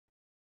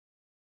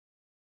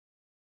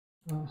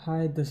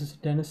Hi, this is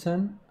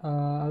Dennison.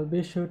 I'll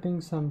be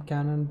shooting some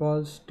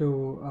cannonballs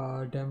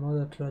to demo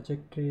the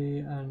trajectory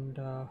and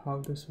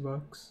how this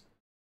works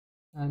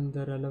and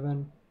the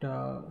relevant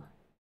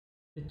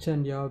pitch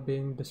and yaw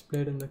being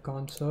displayed in the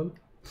console.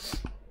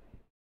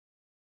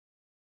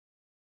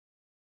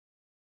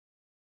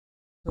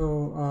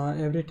 So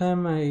every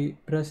time I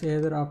press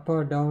either up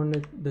or down,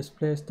 it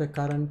displays the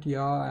current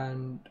yaw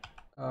and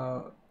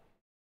uh,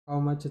 how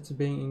much it's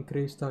being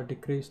increased or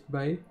decreased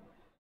by.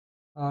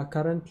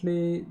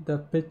 Currently the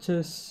pitch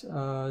is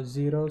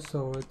 0,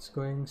 so it's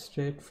going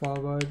straight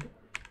forward.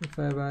 If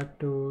I were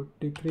to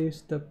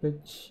decrease the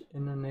pitch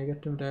in a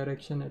negative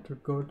direction, it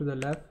would go to the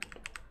left,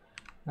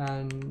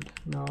 and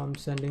now I'm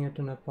sending it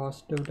in a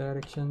positive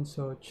direction,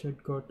 so it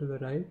should go to the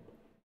right.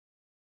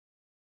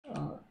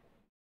 uh,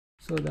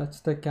 so that's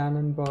the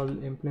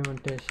cannonball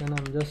implementation.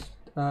 I'm just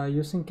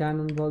using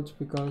cannonballs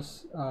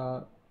because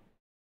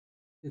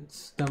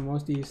it's the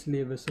most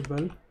easily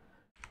visible.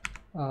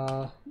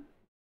 uh,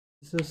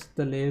 this is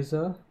the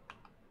laser,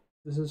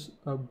 this is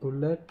a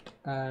bullet,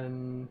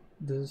 and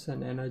this is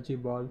an energy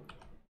ball.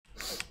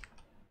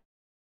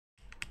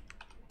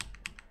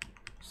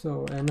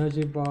 So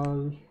energy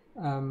ball,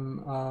 I'm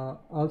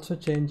also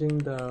changing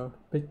the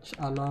pitch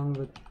along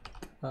with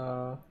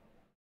uh,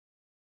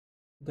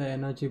 the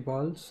energy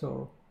ball,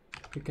 so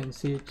you can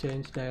see it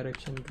change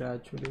direction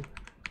gradually.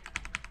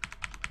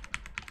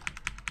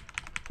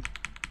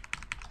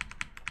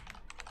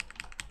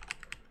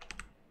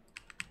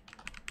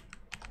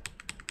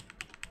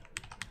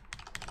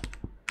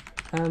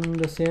 And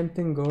the same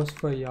thing goes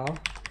for yaw.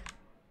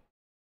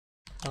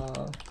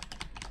 uh,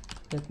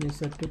 Let me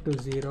set it to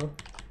 0.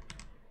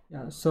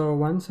 Yeah, so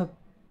once a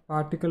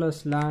particle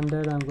has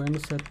landed, I'm going to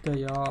set the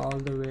yaw all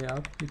the way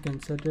up. You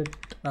can set it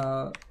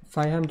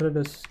 500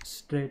 is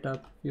straight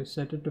up. If you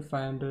set it to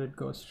 500, it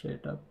goes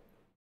straight up.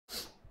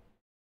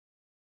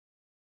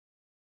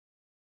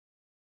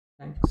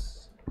 Thanks.